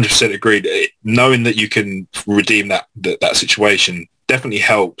 100% agreed. Knowing that you can redeem that situation definitely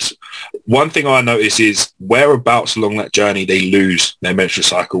helps. One thing I notice is whereabouts along that journey they lose their menstrual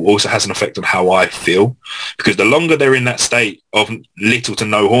cycle also has an effect on how I feel, because the longer they're in that state of little to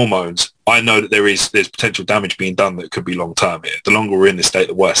no hormones, I know that there's potential damage being done that could be long term here. The longer we're in this state,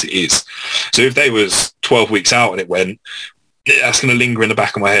 the worse it is. So if they was 12 weeks out and it went, that's going to linger in the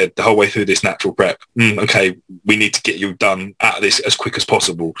back of my head the whole way through this natural prep. Okay, we need to get you done out of this as quick as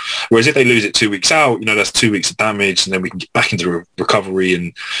possible. Whereas if they lose it 2 weeks out, that's 2 weeks of damage, and then we can get back into recovery.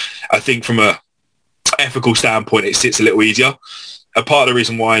 And I think from a ethical standpoint, it sits a little easier. A part of the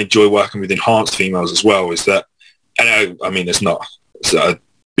reason why I enjoy working with enhanced females as well is that, I mean, it's a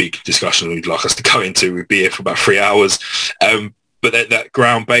big discussion we'd like us to go into. We'd be here for about 3 hours. But that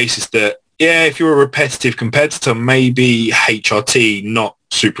ground base is that, yeah, if you're a repetitive competitor, maybe HRT, not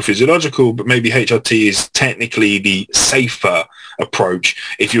super physiological, but maybe HRT is technically the safer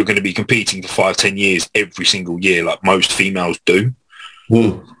approach if you're going to be competing for 5-10 years every single year, like most females do.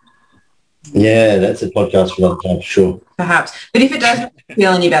 Yeah, that's a podcast for another time, for sure. Perhaps. But if it does make you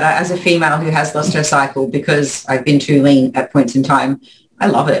feel any better as a female who has lost her cycle because I've been too lean at points in time, I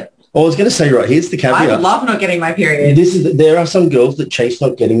love it. Well, I was going to say, right, here's the caveat. I love not getting my period. There are some girls that chase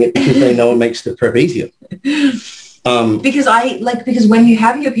not getting it because they know it makes the prep easier. Because when you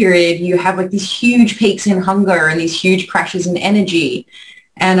have your period, you have like these huge peaks in hunger and these huge crashes in energy.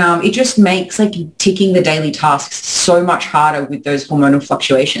 And it just makes like ticking the daily tasks so much harder with those hormonal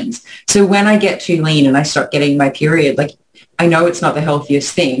fluctuations. So when I get too lean and I start getting my period, like I know it's not the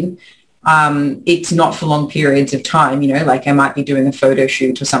healthiest thing. It's not for long periods of time, like I might be doing a photo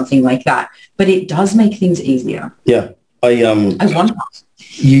shoot or something like that. But it does make things easier. Yeah. I wonder.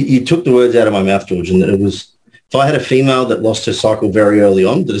 You took the words out of my mouth, George, and it was, if I had a female that lost her cycle very early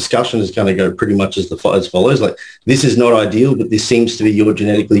on, the discussion is going to go pretty much as follows. Like, this is not ideal, but this seems to be your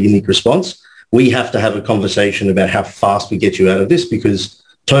genetically unique response. We have to have a conversation about how fast we get you out of this, because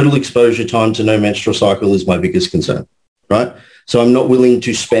total exposure time to no menstrual cycle is my biggest concern, right? So I'm not willing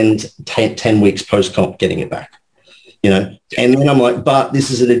to spend 10 weeks post-comp getting it back, And then I'm like, but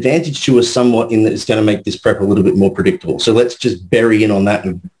this is an advantage to us somewhat in that it's going to make this prep a little bit more predictable. So let's just bury in on that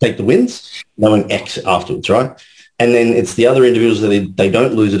and take the wins, knowing X afterwards, right? And then it's the other individuals that they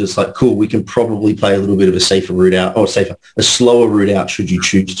don't lose it. It's like, cool, we can probably play a little bit of a safer route out, or a slower route out should you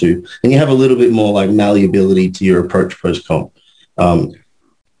choose to. And you have a little bit more like malleability to your approach post-comp.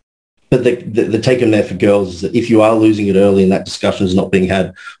 But the take home there for girls is that if you are losing it early and that discussion is not being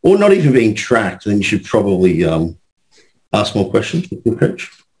had or not even being tracked, then you should probably ask more questions with your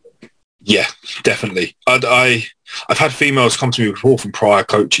coach. Yeah, definitely. I've had females come to me before from prior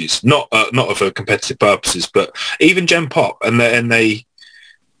coaches, not for competitive purposes, but even Gen Pop, and they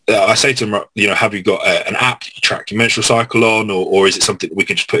I say to them, have you got an app you track your menstrual cycle on, or is it something that we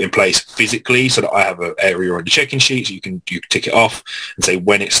can just put in place physically so that I have an area on the check-in sheet so you can tick it off and say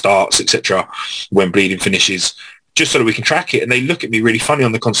when it starts, etc., when bleeding finishes, just so that we can track it. And they look at me really funny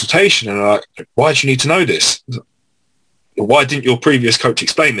on the consultation and are like, why do you need to know this? Why didn't your previous coach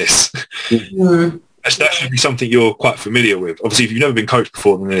explain this? Mm-hmm. That should be something you're quite familiar with. Obviously, if you've never been coached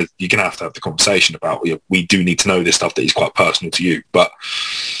before, then you're going to have the conversation about, we do need to know this stuff that is quite personal to you. But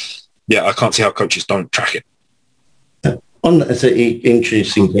yeah, I can't see how coaches don't track it. That's an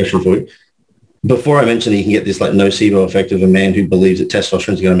interesting question for you. Before I mentioned that you can get this like nocebo effect of a man who believes that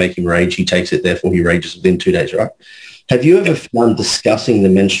testosterone is going to make him rage, he takes it, therefore he rages within 2 days, right? Have you ever found discussing the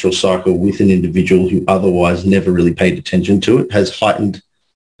menstrual cycle with an individual who otherwise never really paid attention to it has heightened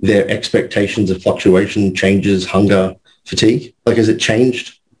their expectations of fluctuation, changes, hunger, fatigue? Like, has it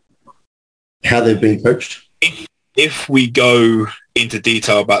changed how they've been coached? If we go into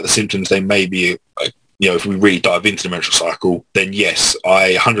detail about the symptoms, they may be, if we really dive into the menstrual cycle, then yes,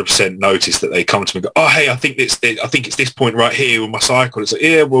 I 100% notice that they come to me and go, oh, hey, I think it's this point right here with my cycle. It's like,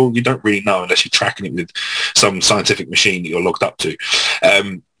 yeah, well, you don't really know unless you're tracking it with some scientific machine that you're logged up to.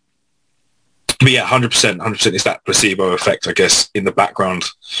 But yeah, 100% is that placebo effect, I guess, in the background.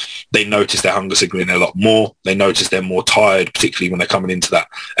 They notice their hunger signaling a lot more. They notice they're more tired, particularly when they're coming into that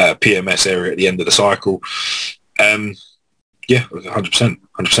PMS area at the end of the cycle. Yeah,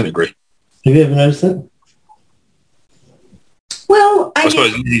 100% agree. Have you ever noticed that? Well, I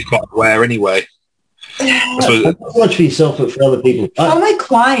suppose he's quite aware anyway. Not much for yourself, but for other people. For my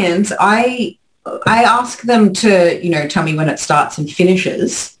clients, I ask them to, tell me when it starts and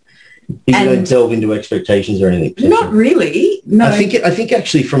finishes. You don't delve into expectations or anything? Not really, no. I think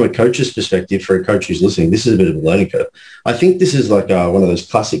actually from a coach's perspective, for a coach who's listening, this is a bit of a learning curve. I think this is like one of those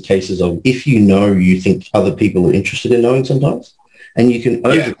classic cases of if you think other people are interested in knowing sometimes, and you can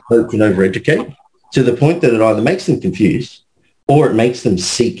over-coach and over-educate to the point that it either makes them confused or it makes them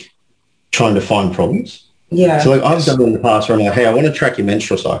seek trying to find problems. Yeah. So like I've done in the past where I'm like, hey, I want to track your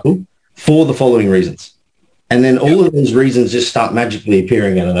menstrual cycle for the following reasons. And then all of those reasons just start magically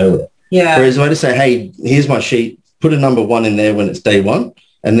appearing out of nowhere. Yeah. Whereas if I just say, hey, here's my sheet, put a number 1 in there when it's day 1,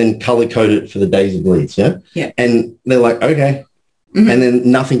 and then color code it for the days of bleeds, Yeah. And they're like, okay. Mm-hmm. And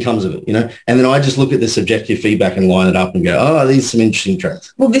then nothing comes of it, And then I just look at the subjective feedback and line it up and go, oh, these are some interesting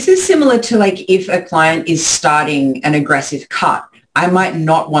traits. Well, this is similar to like if a client is starting an aggressive cut, I might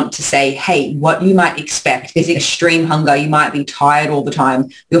not want to say, hey, what you might expect is extreme hunger. You might be tired all the time.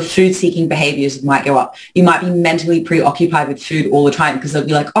 Your food-seeking behaviors might go up. You might be mentally preoccupied with food all the time because they'll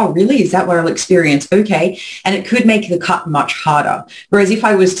be like, oh, really? Is that what I'll experience? Okay. And it could make the cut much harder. Whereas if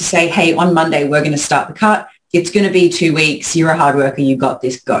I was to say, hey, on Monday, we're going to start the cut. It's going to be 2 weeks. You're a hard worker. You got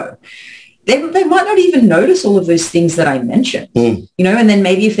this. Go. They might not even notice all of those things that I mentioned, you know, and then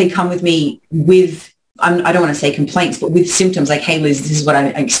maybe if they come with me with, I don't want to say complaints, but with symptoms like, hey, Liz, this is what I'm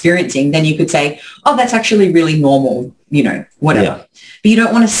experiencing, then you could say, oh, that's actually really normal, you know, whatever. Yeah. But you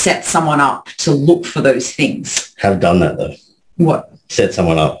don't want to set someone up to look for those things. Have done that, though. What? Set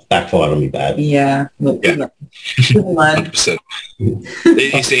someone up, backfired on me bad. Yeah. Look, yeah. 100%.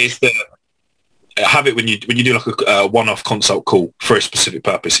 It's the... have it when you do like a one-off consult call for a specific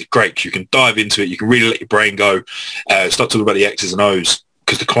purpose. It's great. You can dive into it. You can really let your brain go. Start talking about the X's and O's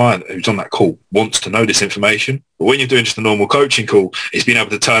because the client who's on that call wants to know this information. But when you're doing just a normal coaching call, it's being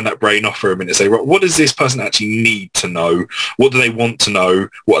able to turn that brain off for a minute and say, right, what does this person actually need to know? What do they want to know?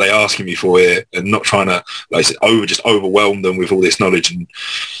 What are they asking me for here? And not trying to, like I said, just overwhelm them with all this knowledge and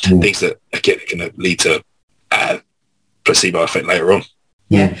things that, again, are going to lead to placebo effect later on.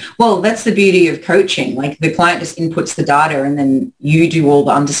 Yeah. Well, that's the beauty of coaching. Like the client just inputs the data and then you do all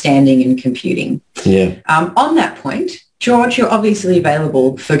the understanding and computing. Yeah. On that point, George, you're obviously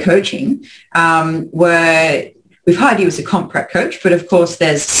available for coaching. Where we've hired you as a comp prep coach, but of course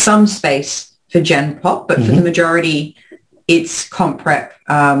there's some space for Gen Pop, but for the majority, it's comp prep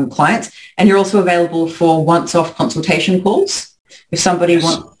clients. And you're also available for once-off consultation calls. If somebody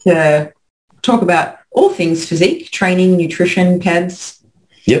wants to talk about all things physique, training, nutrition, PEDs.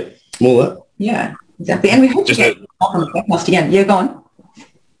 Yep, more that. Yeah, exactly. And we hope to get on the podcast again. Yeah, go on.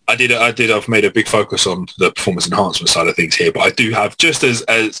 I've made a big focus on the performance enhancement side of things here, but I do have just as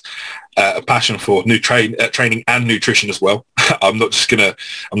a passion for training and nutrition as well. I'm not just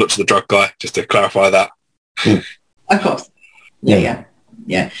the drug guy, just to clarify that. Of course. Yeah.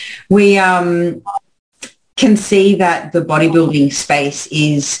 We can see that the bodybuilding space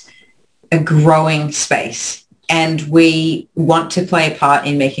is a growing space. And we want to play a part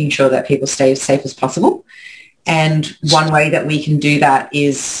in making sure that people stay as safe as possible. And one way that we can do that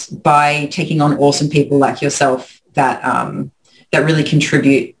is by taking on awesome people like yourself that that really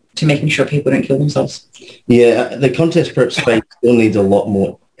contribute to making sure people don't kill themselves. Yeah, the contest prep space still needs a lot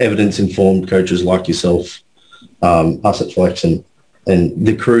more evidence-informed coaches like yourself, us at Flex and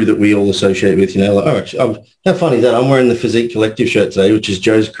the crew that we all associate with. You know, like, how funny is that? I'm wearing the Physique Collective shirt today, which is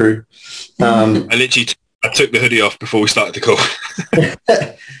Joe's crew. I took the hoodie off before we started the call.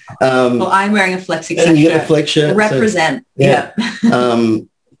 Well, I'm wearing a Flex shirt. And you got a Flex shirt. Represent. So, yeah.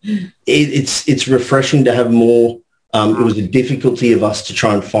 It's refreshing to have more. It was a difficulty of us to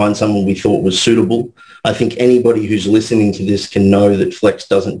try and find someone we thought was suitable. I think anybody who's listening to this can know that Flex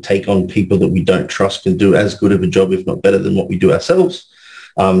doesn't take on people that we don't trust and do as good of a job, if not better, than what we do ourselves.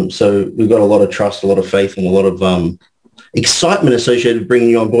 So we've got a lot of trust, a lot of faith, and a lot of excitement associated with bringing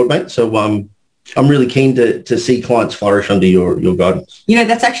you on board, mate. So I'm really keen to see clients flourish under your guidance. You know,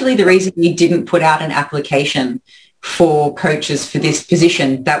 that's actually the reason we didn't put out an application for coaches for this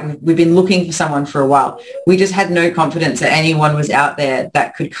position, that we've been looking for someone for a while. We just had no confidence that anyone was out there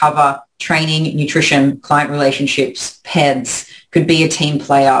that could cover training, nutrition, client relationships, PEDs, could be a team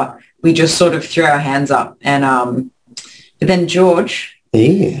player. We just sort of threw our hands up. And but then George,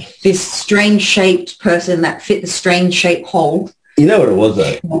 this strange shaped person that fit the strange shaped hole. You know what it was,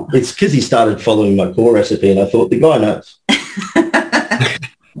 though? It's because he started following my core recipe, and I thought, the guy knows.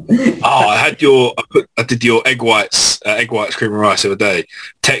 I did your egg whites cream and rice the other day.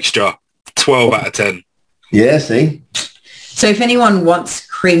 Texture, 12 out of 10. Yeah, see? So if anyone wants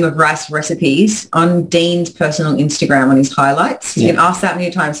cream of rice recipes, on Dean's personal Instagram on his highlights, you can ask that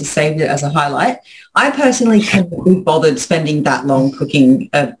many times to save it as a highlight. I personally can't be bothered spending that long cooking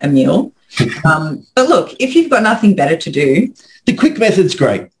a meal. But look, if you've got nothing better to do. The quick method's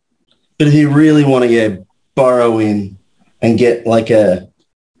great. But if you really want to burrow in and get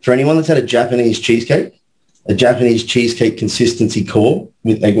for anyone that's had a Japanese cheesecake consistency core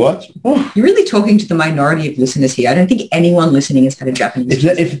with egg whites. Oh, you're really talking to the minority of listeners here. I don't think anyone listening has had a Japanese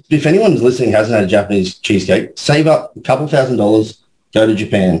cheesecake. If anyone listening hasn't had a Japanese cheesecake, save up a couple $1,000, go to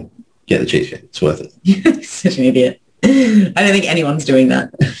Japan, get the cheesecake. It's worth it. You're such an idiot. I don't think anyone's doing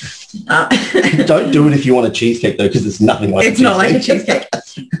that. Don't do it if you want a cheesecake, though, because it's nothing like it's not like a cheesecake.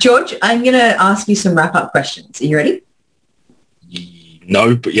 George, I'm going to ask you some wrap-up questions. Are you ready?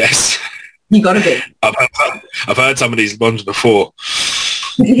 No, but yes. You got to be. I've heard some of these ones before.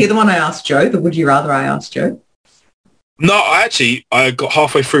 Did you hear the one I asked Joe? The would you rather I asked Joe? No, I got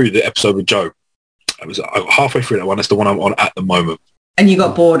halfway through the episode with Joe. I was halfway through that one. That's the one I'm on at the moment. And you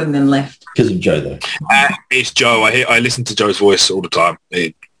got bored and then left. Because of Joe, though. It's Joe. I listen to Joe's voice all the time.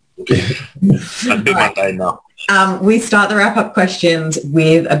 I'm a bit mundane now. We start the wrap-up questions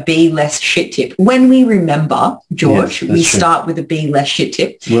with a be less shit tip. When we remember, George, we start with a be less shit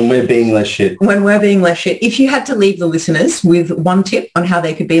tip. When we're being less shit. When we're being less shit. If you had to leave the listeners with one tip on how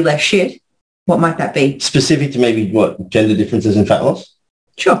they could be less shit, what might that be? Specific to maybe, what, gender differences in fat loss?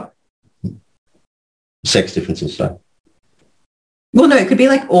 Sure. Sex differences, sorry. Well, no, it could be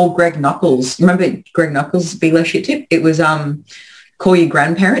like all Greg Knuckles. Remember Greg Knuckles' be less shit tip? It was call your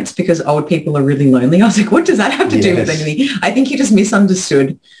grandparents because old people are really lonely. I was like, what does that have to do with anything? I think he just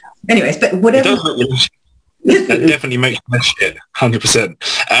misunderstood. Anyways, but whatever. That definitely makes less shit,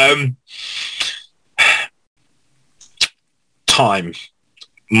 100%. Time.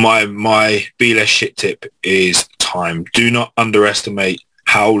 My be less shit tip is time. Do not underestimate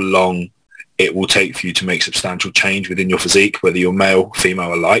how long it will take for you to make substantial change within your physique, whether you're male,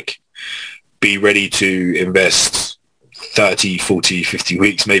 female alike. Be ready to invest 30, 40, 50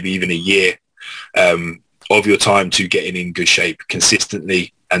 weeks, maybe even a year of your time to getting in good shape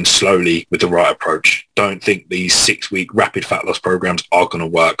consistently and slowly with the right approach. Don't think these 6-week rapid fat loss programs are going to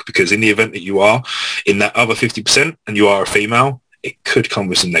work, because in the event that you are in that other 50% and you are a female, it could come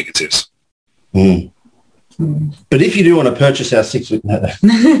with some negatives. But if you do want to purchase our 6-week...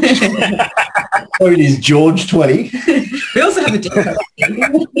 Oh, it is George 20. We also have a different.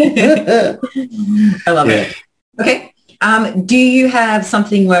 I love it. Okay. Do you have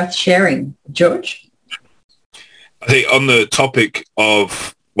something worth sharing, George? I think on the topic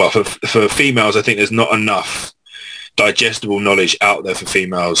of, well, for females, I think there's not enough digestible knowledge out there for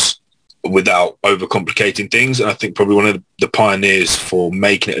females without overcomplicating things. And I think probably one of the pioneers for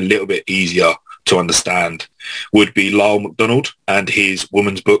making it a little bit easier to understand would be Lyle McDonald and his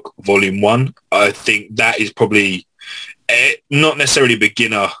Woman's Book, Volume 1. I think that is probably not necessarily a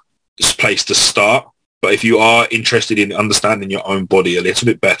beginner's place to start, but if you are interested in understanding your own body a little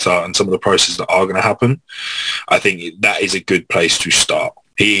bit better and some of the processes that are going to happen, I think that is a good place to start.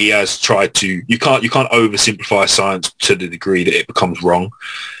 He has tried to, you can't oversimplify science to the degree that it becomes wrong.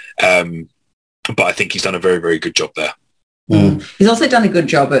 But I think he's done a very, very good job there. He's also done a good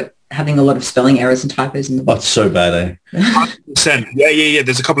job at having a lot of spelling errors and typos in the book. That's so bad, eh? 100%. Yeah.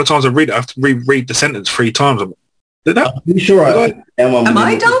 There's a couple of times I read it. I have to reread the sentence 3 times. I'm sure am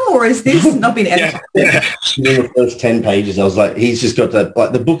I dumb, or is this not been edited? Yeah. In the first 10 pages, I was like, he's just got that,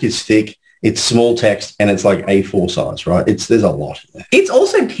 like, the book is thick, it's small text, and it's like A4 size, right? There's a lot in there. It's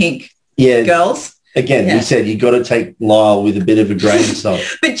also pink. Yeah. Girls. Again, he said you got to take Lyle with a bit of a grain of salt.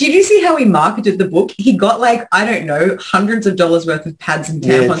 But did you see how he marketed the book? He got, like, I don't know, hundreds of dollars worth of pads and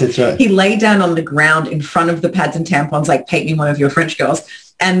tampons. Yeah, that's right. He lay down on the ground in front of the pads and tampons, like, paint me one of your French girls.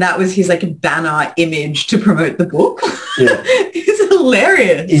 And that was his, like, banner image to promote the book. Yeah. It's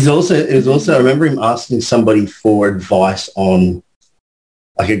hilarious. It was also, I remember him asking somebody for advice on,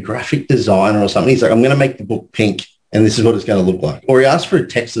 like, a graphic designer or something. He's like, I'm going to make the book pink, and this is what it's going to look like. Or he asked for a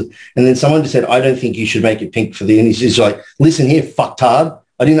text, and then someone just said, I don't think you should make it pink for the... And he's just like, listen here, fucktard.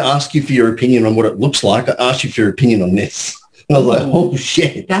 I didn't ask you for your opinion on what it looks like. I asked you for your opinion on this. And I was like, oh,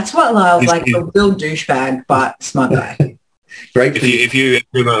 shit. That's what Lyle's like, a real douchebag, but smart guy. Great. If you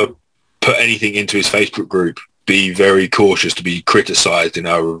ever put anything into his Facebook group, be very cautious to be criticised in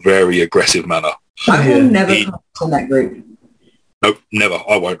a very aggressive manner. I will never comment on that group. Nope, never.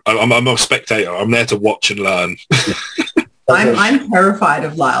 I won't. I'm a spectator. I'm there to watch and learn. I'm terrified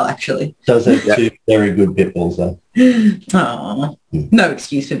of Lyle, actually. Does have 2 very good pit bulls, though. Oh, no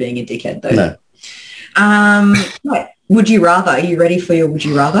excuse for being a dickhead, though. No. Right. Would you rather? Are you ready for your would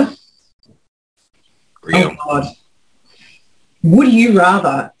you rather? Real. Oh, God. Would you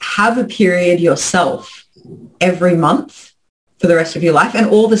rather have a period yourself every month for the rest of your life and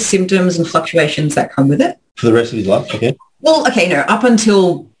all the symptoms and fluctuations that come with it? For the rest of his life, okay. Well, okay, no, up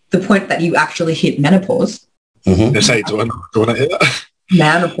until the point that you actually hit menopause. Mm-hmm. Say, do I want to hear that?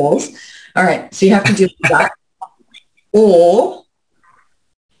 Menopause. All right, so you have to deal with that. Or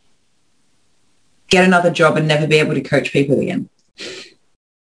get another job and never be able to coach people again.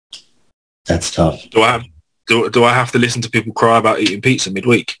 That's tough. Do I have to listen to people cry about eating pizza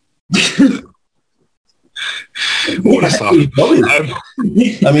midweek? All this stuff. I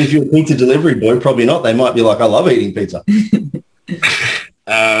mean, if you're a pizza delivery boy, probably not. They might be like, I love eating pizza.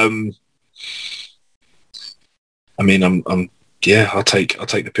 I mean, I'll take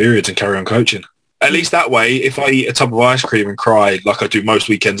the periods and carry on coaching. At least that way, if I eat a tub of ice cream and cry like I do most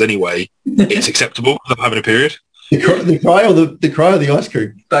weekends anyway, it's acceptable because I'm having a period. The cry or the ice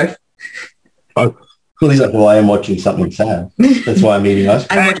cream? Both. Well, he's like, well, I am watching something sad. That's why I'm eating ice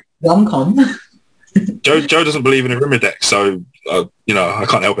cream. I watch rom-com. Joe doesn't believe in Arimidex, so I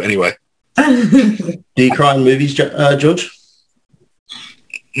can't help it anyway. Do you cry in movies, George?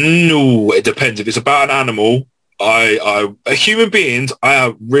 No, it depends. If it's about an animal, human beings, I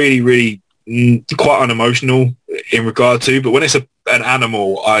am really, really quite unemotional in regard to. But when it's an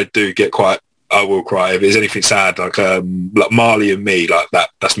animal, I will cry. If there's anything sad, like Marley and Me, like that,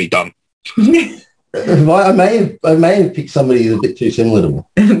 that's me done. I may have picked somebody a bit too similar to me.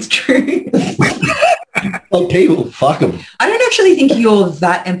 That's true. Like people, fuck them. I don't actually think you're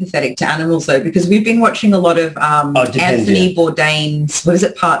that empathetic to animals, though, because we've been watching a lot of Anthony Bourdain's, what is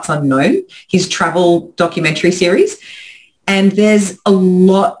it, Parts Unknown, his travel documentary series. And there's a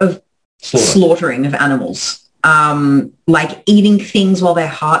lot of slaughtering of animals, like eating things while their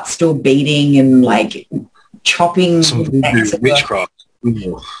heart's still beating and like chopping. Some witchcraft.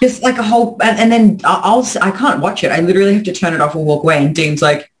 Just like a whole, and then I can't watch it. I literally have to turn it off and walk away. And Dean's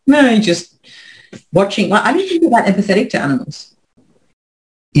like, no, just watching. Like, I don't think you're that empathetic to animals.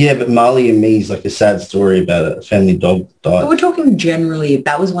 Yeah, but Marley and Me is like a sad story about a family dog died. But we're talking generally.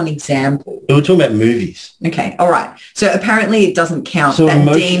 That was one example. But we're talking about movies. Okay, all right. So apparently it doesn't count So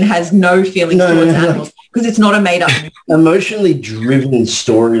that Dean has no feelings towards animals because it's not a made-up. Emotionally driven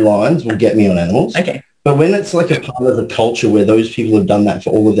storylines will get me on animals. Okay. But when it's like a part of the culture where those people have done that for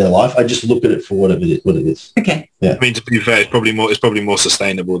all of their life, I just look at it for what it is. Okay. Yeah. I mean, to be fair, it's probably more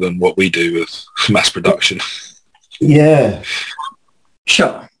sustainable than what we do with mass production. Yeah.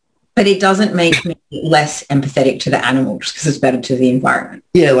 Sure. But it doesn't make me less empathetic to the animal just because it's better to the environment.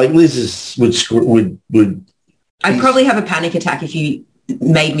 Yeah, like Liz would. I'd probably have a panic attack if you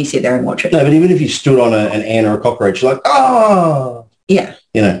made me sit there and watch it. No, but even if you stood on an ant or a cockroach, you're like, oh. Yeah.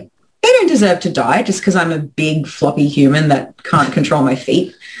 You know. They don't deserve to die just because I'm a big floppy human that can't control my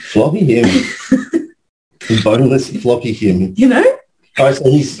feet. Floppy human. Boneless floppy human. You know? Oh, so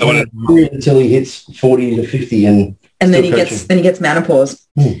he's until he hits 40 to 50 and then he gets menopause.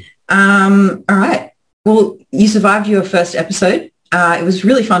 All right. Well, you survived your first episode. It was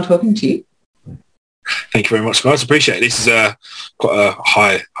really fun talking to you. Thank you very much, guys. Appreciate it. This is quite a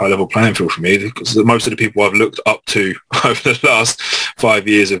high level playing field for me because most of the people I've looked up to over the last 5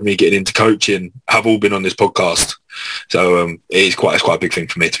 years of me getting into coaching have all been on this podcast. So it's quite a big thing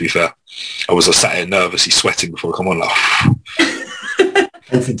for me, to be fair. I was sat here nervously sweating before I come on. Like,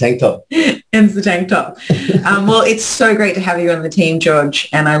 Hence the tank top. Hence the tank top. Well, it's so great to have you on the team, George,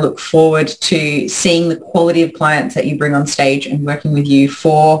 and I look forward to seeing the quality of clients that you bring on stage and working with you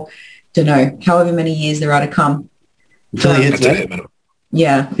for, don't know, however many years there are to come.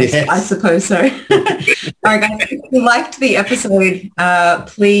 Yeah, yes. I suppose so. All right, guys, if you liked the episode,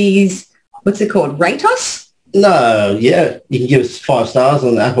 please, what's it called? Rate us? No, yeah. You can give us 5 stars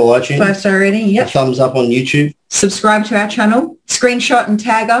on Apple iTunes. 5-star rating, yep. A thumbs up on YouTube. Subscribe to our channel. Screenshot and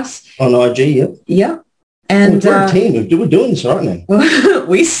tag us. On IG, yep. Yeah. And we're a team. We're doing this right now.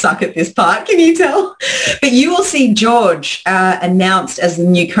 We suck at this part, can you tell? But you will see George announced as the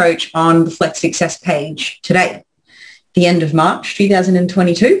new coach on the Flex Success page today, the end of March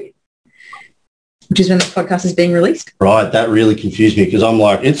 2022, which is when the podcast is being released. Right, that really confused me because I'm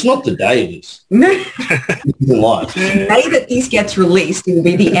like, it's not the day of this. The day that this gets released, it will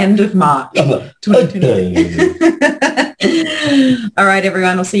be the end of March 2022. All right,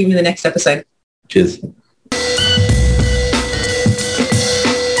 everyone. I'll see you in the next episode. Cheers.